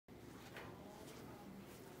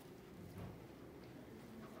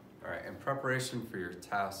right, in preparation for your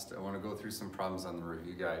test, I want to go through some problems on the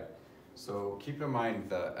review guide. So keep in mind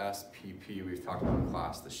the SPP we've talked about in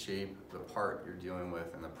class, the shape, the part you're dealing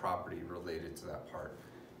with, and the property related to that part.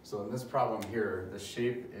 So in this problem here, the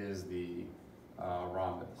shape is the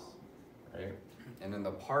rhombus, right? And then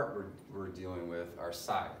the part we're dealing with are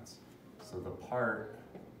sides. So the part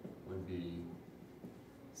would be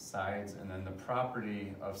sides, and then the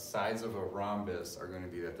property of sides of a rhombus are going to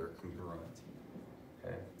be that they're congruent.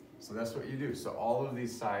 Okay, so that's what you do. So all of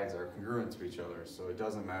these sides are congruent to each other, so it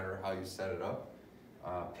doesn't matter how you set it up.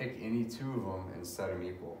 Pick any two of them and set them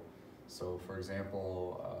equal. So for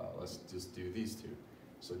example, let's just do these two.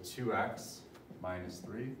 So 2x minus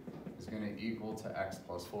 3 is going to equal to x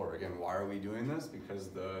plus 4. Again, why are we doing this? Because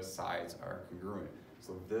the sides are congruent.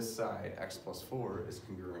 So this side, x plus 4, is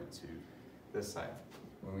congruent to this side.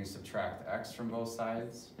 When we subtract x from both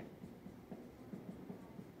sides,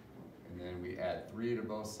 and then we add 3 to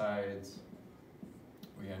both sides,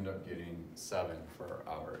 we end up getting 7 for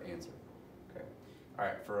our answer. Okay. All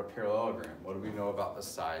right, for a parallelogram, what do we know about the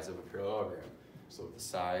sides of a parallelogram? So the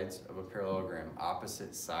sides of a parallelogram,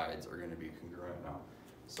 opposite sides are going to be congruent now.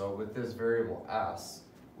 So with this variable s,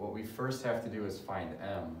 what we first have to do is find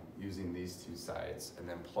m using these two sides and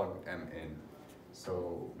then plug m in.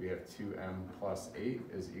 So we have 2m plus 8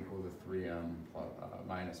 is equal to 3m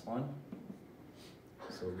minus 1.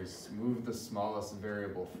 So we move the smallest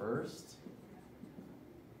variable first,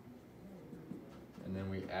 and then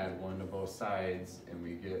we add 1 to both sides, and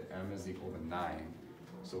we get m is equal to 9.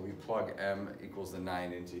 So we plug m equals the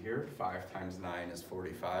 9 into here. 5 times 9 is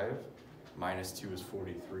 45, minus 2 is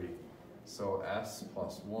 43. So s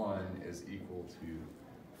plus 1 is equal to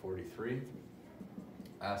 43.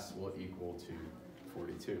 S will equal to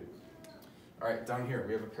 42. All right, down here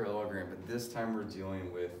we have a parallelogram, but this time we're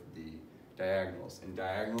dealing with the diagonals. And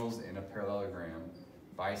diagonals in a parallelogram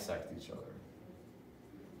bisect each other.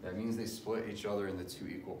 That means they split each other into two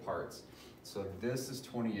equal parts. So this is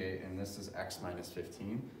 28 and this is x minus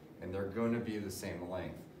 15, and they're going to be the same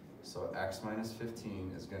length. So x minus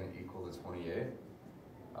 15 is going to equal to 28.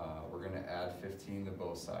 We're going to add 15 to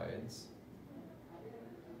both sides.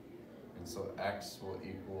 And so x will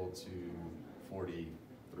equal to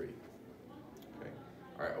 43. Okay.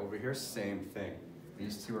 All right, over here, same thing.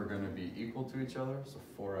 These two are going to be equal to each other. So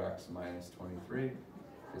 4x minus 23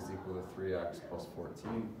 is equal to 3x plus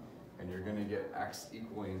 14. And you're going to get x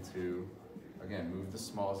equaling to, again, move the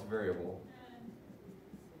smallest variable.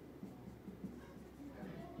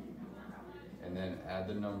 And then add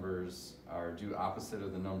the numbers, or do opposite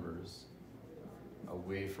of the numbers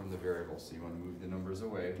away from the variable. So you want to move the numbers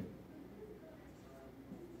away.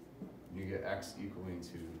 You get x equaling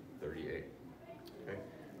to 38. Okay.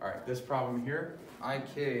 All right, this problem here,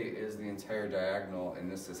 IK is the entire diagonal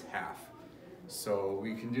and this is half. So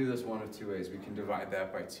we can do this one of two ways. We can divide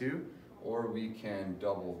that by 2, or we can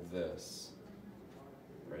double this,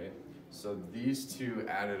 right? So these two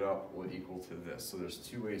added up will equal to this. So there's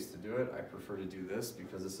 2 ways to do it. I prefer to do this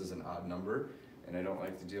because this is an odd number and I don't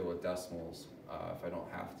like to deal with decimals if I don't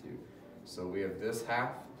have to. So we have this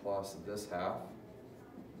half plus this half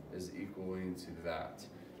is equaling to that.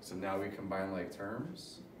 So now we combine like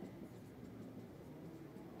terms.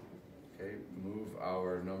 Okay, move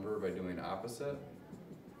our number by doing opposite.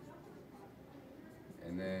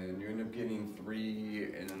 And then you end up getting 3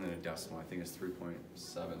 and then a decimal. I think it's 3.756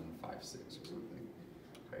 or something.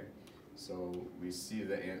 Okay, so we see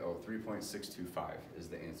the, 3.625 is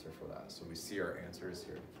the answer for that. So we see our answers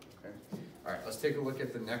here. Okay, all right, let's take a look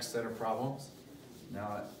at the next set of problems.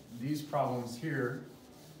 Now, these problems here,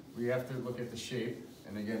 we have to look at the shape,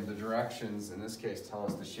 and again, the directions in this case tell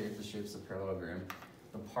us the shape's a parallelogram.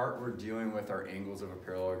 The part we're dealing with are angles of a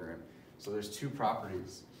parallelogram. So there's 2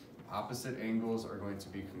 properties. Opposite angles are going to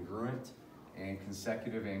be congruent, and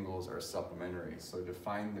consecutive angles are supplementary. So to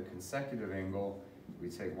find the consecutive angle, we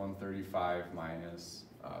take 135 minus,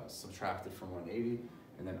 subtract it from 180,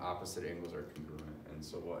 and then opposite angles are congruent. And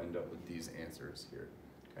so we'll end up with these answers here,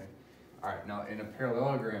 okay? All right, now in a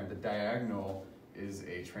parallelogram, the diagonal is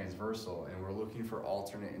a transversal, and we're looking for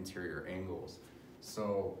alternate interior angles.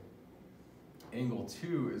 So angle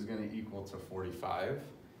 2 is going to equal to 45.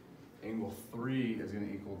 Angle 3 is going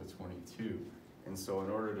to equal to 22. And so in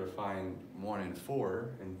order to find 1 and 4,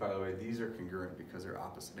 and by the way, these are congruent because they're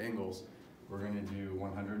opposite angles, we're going to do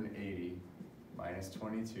 180 minus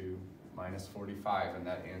 22 minus 45, and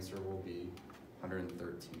that answer will be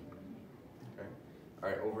 113. Okay. All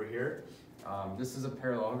right, over here, this is a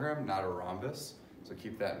parallelogram, not a rhombus, so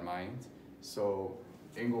keep that in mind. So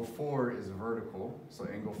angle 4 is vertical, so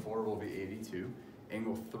angle 4 will be 82.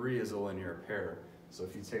 Angle 3 is a linear pair. So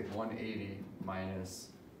if you take 180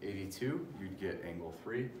 minus 82, you'd get angle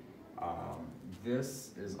 3.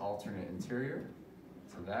 This is alternate interior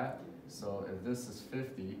to that. So if this is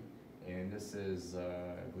 50 and this is,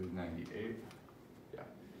 I believe 98, yeah,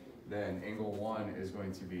 then angle 1 is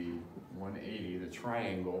going to be 180, the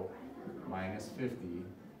triangle, minus 50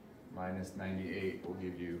 minus 98 will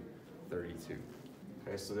give you 32.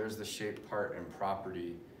 Okay, so there's the shape, part, and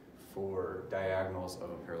property for diagonals of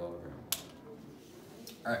a parallelogram.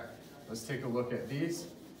 All right, let's take a look at these.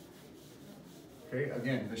 Okay,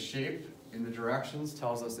 again, the shape in the directions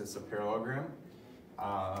tells us it's a parallelogram.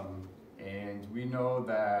 And we know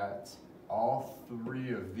that all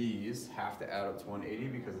 3 of these have to add up to 180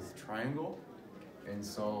 because it's a triangle. And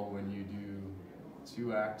so when you do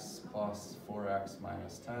 2x plus 4x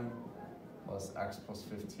minus 10 plus x plus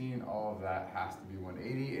 15, all of that has to be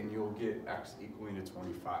 180, and you'll get x equaling to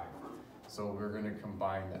 25. So we're going to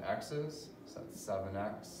combine the x's, so that's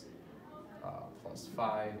 7x plus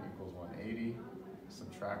 5 equals 180,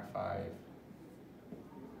 subtract 5,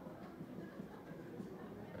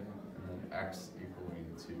 okay, and then x equaling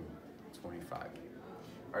to 25.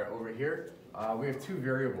 All right, over here, we have 2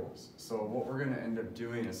 variables. So what we're going to end up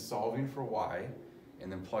doing is solving for y,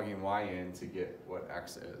 and then plugging y in to get what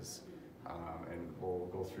x is. And we'll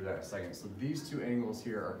go through that in a second. So these 2 angles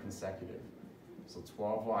here are consecutive. So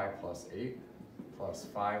 12y plus 8 plus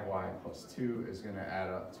 5y plus 2 is going to add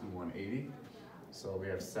up to 180. So we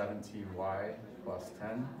have 17y plus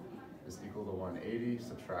 10 is equal to 180.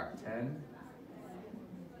 Subtract 10.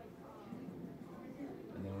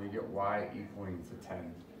 And then we get y equaling to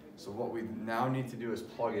 10. So what we now need to do is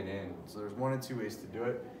plug it in. So there's 1 of 2 ways to do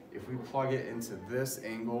it. If we plug it into this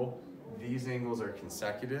angle, these angles are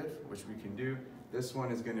consecutive, which we can do. This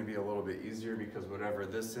one is going to be a little bit easier because whatever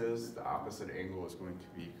this is, the opposite angle is going to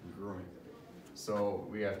be congruent. So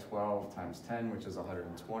we have 12 times 10, which is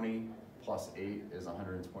 120, plus 8 is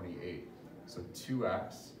 128. So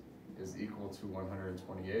 2x is equal to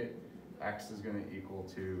 128. X is going to equal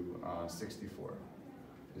to 64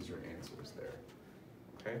 is your answers there.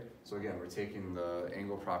 Okay, so again, we're taking the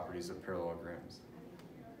angle properties of parallelograms.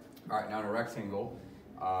 All right, now in a rectangle,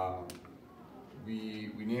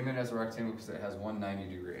 we name it as a rectangle because it has one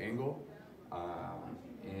 90-degree angle.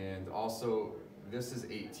 And also, this is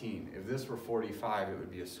 18. If this were 45, it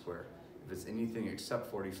would be a square. If it's anything except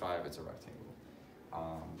 45, it's a rectangle.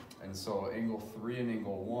 And so angle 3 and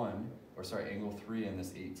angle 1, or sorry, angle 3 and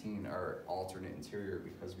this 18 are alternate interior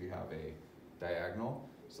because we have a diagonal.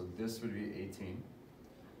 So this would be 18.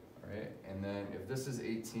 Right? And then if this is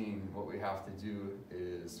 18, what we have to do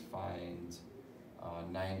is find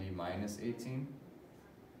 90 minus 18,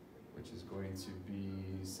 which is going to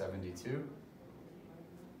be 72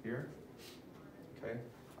 here. Okay.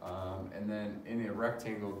 And then in a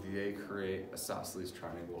rectangle, they create isosceles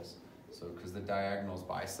triangles. So because the diagonals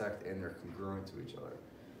bisect and they're congruent to each other.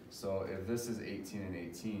 So if this is 18 and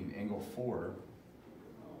 18, angle 4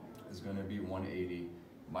 is going to be 180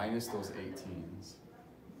 minus those 18s,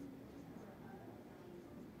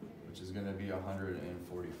 which is going to be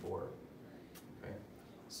 144. Okay,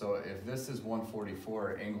 so if this is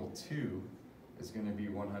 144, angle 2 is going to be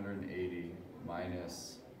 180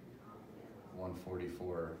 minus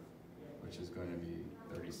 144, which is going to be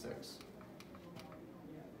 36.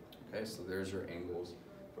 Okay, so there's your angles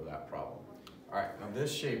for that problem. All right, now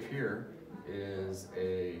this shape here is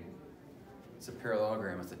it's a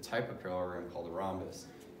parallelogram. It's a type of parallelogram called a rhombus.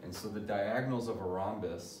 And so the diagonals of a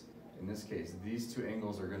rhombus, in this case, these 2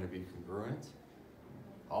 angles are going to be congruent.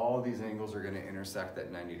 All of these angles are going to intersect at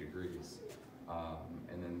 90 degrees.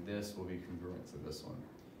 And then this will be congruent to this one.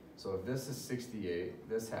 So if this is 68,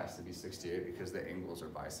 this has to be 68 because the angles are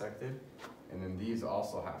bisected. And then these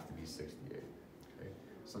also have to be 68. Okay?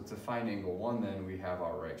 So to find angle 1, then we have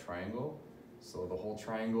our right triangle. So the whole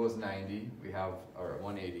triangle is 90. We have, or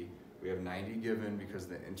 180. We have 90 given because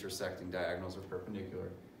the intersecting diagonals are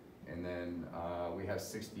perpendicular. And then we have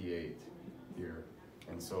 68 here.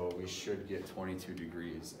 And so we should get 22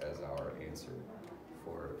 degrees as our answer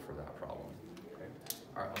for that problem. Okay.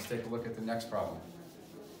 All right, let's take a look at the next problem.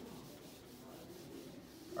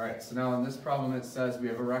 All right, so now in this problem it says we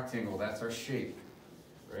have a rectangle. That's our shape,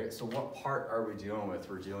 right? So what part are we dealing with?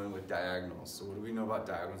 We're dealing with diagonals. So what do we know about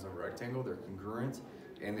diagonals of a rectangle? They're congruent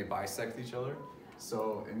and they bisect each other.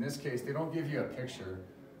 So in this case, they don't give you a picture,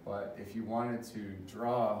 but if you wanted to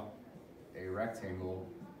draw a rectangle,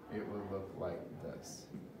 it would look like this,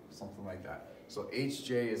 something like that. So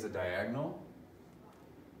HJ is a diagonal,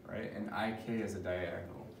 right? And IK is a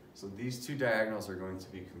diagonal. So these 2 diagonals are going to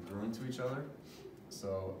be congruent to each other.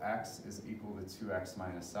 So x is equal to 2x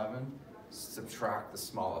minus 7. Subtract the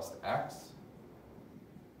smallest x.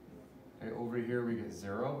 Okay, over here we get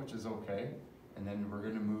 0, which is okay. And then we're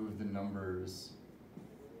gonna move the numbers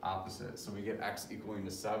opposite. So we get x equaling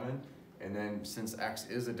to 7. And then since x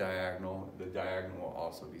is a diagonal, the diagonal will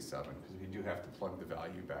also be 7 because we do have to plug the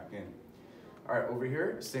value back in. All right, over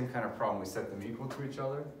here, same kind of problem. We set them equal to each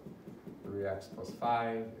other. 3x plus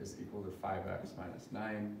 5 is equal to 5x minus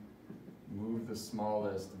 9. Move the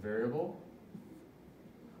smallest variable.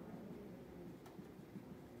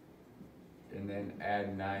 And then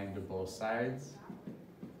add 9 to both sides.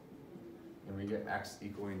 And we get x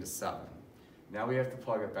equaling to 7. Now we have to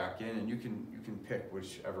plug it back in, and you can pick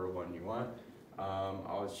whichever one you want.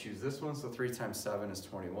 I'll choose this one, so 3 times 7 is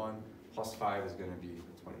 21, plus 5 is gonna be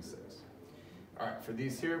 26. All right, for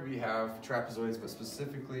these here, we have trapezoids, but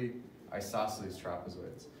specifically isosceles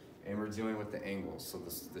trapezoids. And we're dealing with the angles. So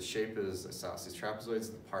the shape is isosceles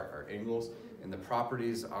trapezoids, the part are angles, and the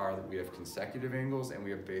properties are that we have consecutive angles and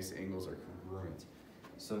we have base angles are congruent.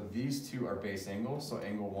 So these two are base angles, so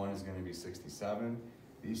angle 1 is gonna be 67.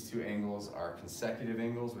 These two angles are consecutive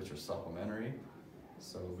angles, which are supplementary.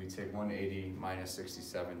 So we take 180 minus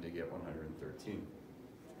 67 to get 113.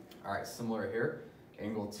 All right, similar here.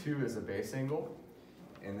 Angle 2 is a base angle,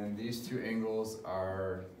 and then these two angles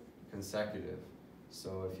are consecutive.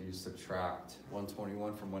 So if you subtract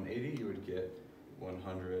 121 from 180, you would get 59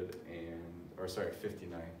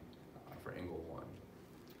 for angle 1.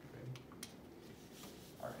 Okay.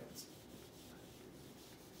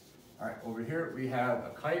 All right, over here we have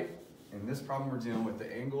a kite. In this problem, we're dealing with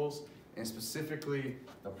the angles, and specifically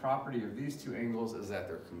the property of these two angles is that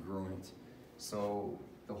they're congruent. So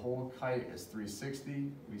the whole kite is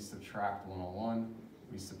 360, we subtract 101,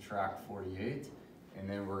 we subtract 48, and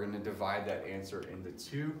then we're gonna divide that answer into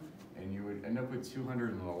 2, and you would end up with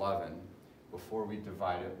 211 before we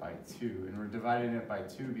divide it by 2. And we're dividing it by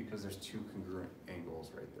 2 because there's two congruent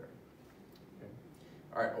angles right there. Okay.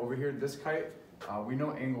 All right, over here, this kite, we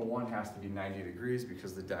know angle 1 has to be 90 degrees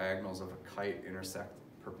because the diagonals of a kite intersect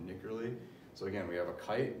perpendicularly. So again, we have a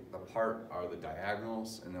kite, the part are the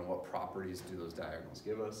diagonals, and then what properties do those diagonals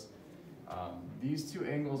give us? These two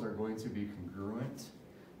angles are going to be congruent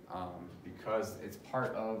because it's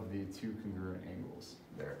part of the two congruent angles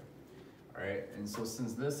there. All right, and so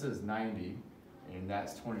since this is 90 and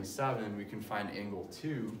that's 27, we can find angle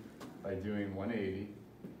 2 by doing 180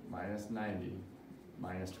 minus 90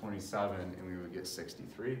 minus 27, and we would get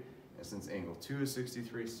 63. And since angle 2 is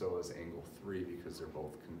 63, so is angle 3 because they're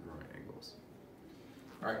both congruent angles.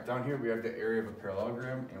 All right, down here we have the area of a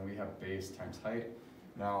parallelogram, and we have base times height.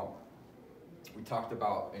 Now, we talked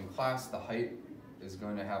about in class, the height is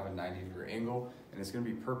going to have a 90-degree angle, and it's going to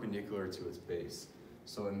be perpendicular to its base.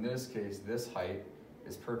 So in this case, this height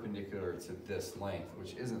is perpendicular to this length,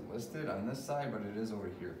 which isn't listed on this side, but it is over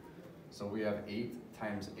here. So we have 8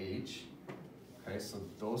 times h. Okay, so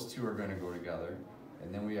those two are going to go together.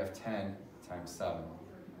 And then we have 10 times 7.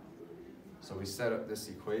 So we set up this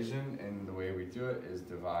equation, and the way we do it is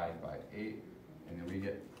divide by 8, and then we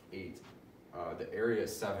get 8. The area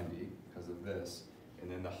is 70 because of this, and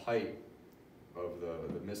then the height of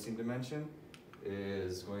the missing dimension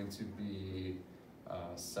is going to be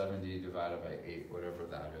 70 divided by 8, whatever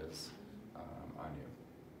that is on you.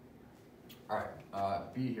 All right,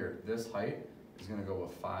 B here, this height is going to go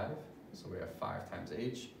with 5, so we have 5 times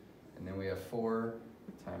h, and then we have 4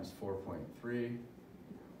 times 4.3,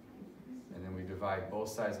 and then we divide both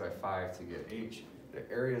sides by 5 to get h. The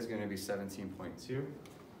area is going to be 17.2,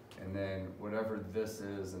 and then whatever this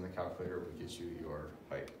is in the calculator will get you your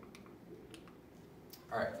height.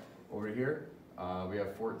 All right, over here we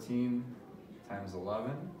have 14 times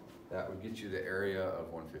 11. That would get you the area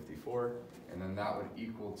of 154, and then that would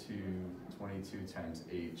equal to 22 times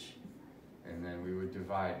h, and then we would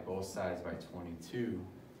divide both sides by 22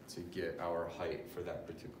 to get our height for that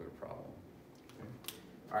particular problem. Okay.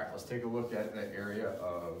 All right, let's take a look at the area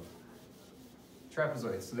of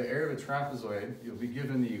trapezoid. So the area of a trapezoid, you'll be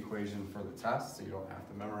given the equation for the test, so you don't have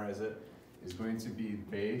to memorize it, is going to be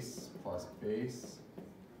base plus base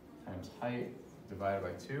times height divided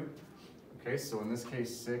by 2. Okay, so in this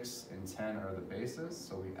case, 6 and 10 are the bases,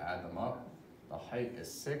 so we add them up. The height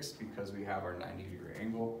is 6 because we have our 90-degree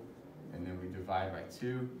angle, and then we divide by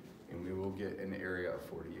 2, and we will get an area of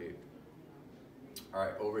 48. All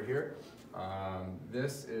right, over here,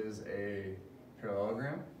 this is a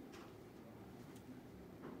parallelogram.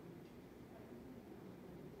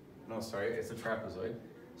 No, sorry, it's a trapezoid.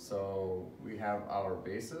 So we have our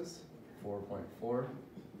bases, 4.4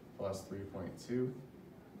 plus 3.2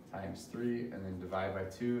 times 3, and then divide by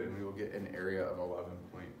 2, and we will get an area of 11.4.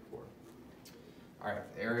 All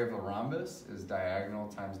right, the area of a rhombus is diagonal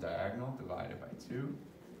times diagonal divided by 2.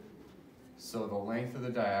 So the length of the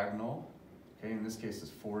diagonal, okay, in this case is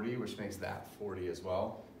 40, which makes that 40 as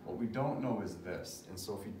well. What we don't know is this, and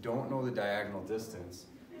so if you don't know the diagonal distance,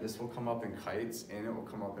 this will come up in kites and it will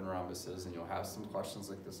come up in rhombuses, and you'll have some questions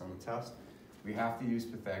like this on the test. We have to use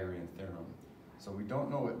Pythagorean theorem. So we don't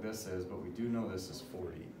know what this is, but we do know this is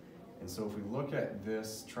 40. And so if we look at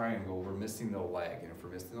this triangle, we're missing the leg, and if we're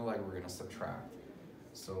missing the leg, we're gonna subtract.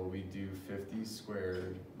 So we do 50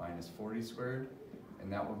 squared minus 40 squared,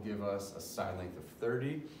 and that will give us a side length of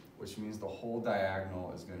 30, which means the whole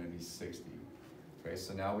diagonal is gonna be 60. Okay,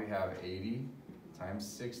 so now we have 80 times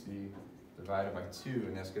 60 divided by 2,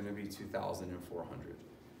 and that's gonna be 2,400.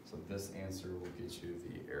 So this answer will get you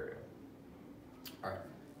the area. All right,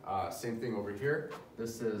 same thing over here.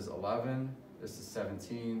 This is 11, this is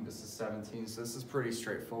 17, this is 17. So this is pretty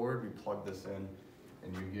straightforward. We plug this in,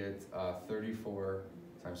 and you get 34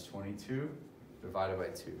 times 22 divided by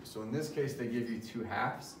 2. So in this case, they give you 2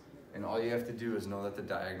 halves, and all you have to do is know that the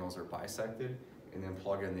diagonals are bisected, and then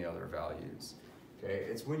plug in the other values. Okay,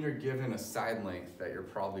 it's when you're given a side length that you're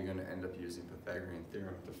probably going to end up using Pythagorean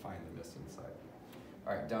theorem to find the missing side.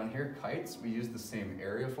 All right, down here, kites, we use the same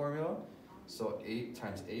area formula. So 8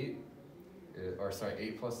 times 8,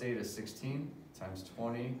 8 plus 8 is 16, times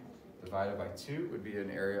 20 divided by 2 would be an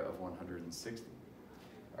area of 160.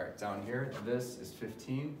 All right, down here, this is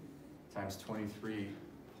 15 times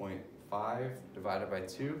 23.5 divided by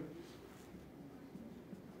 2.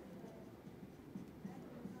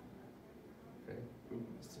 Okay,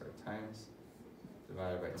 sorry, times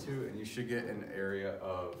divided by 2, and you should get an area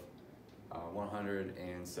of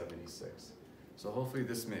 176. So hopefully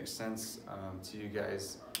this makes sense to you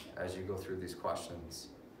guys as you go through these questions.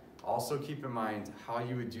 Also keep in mind how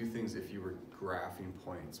you would do things if you were graphing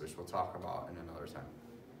points, which we'll talk about in another time.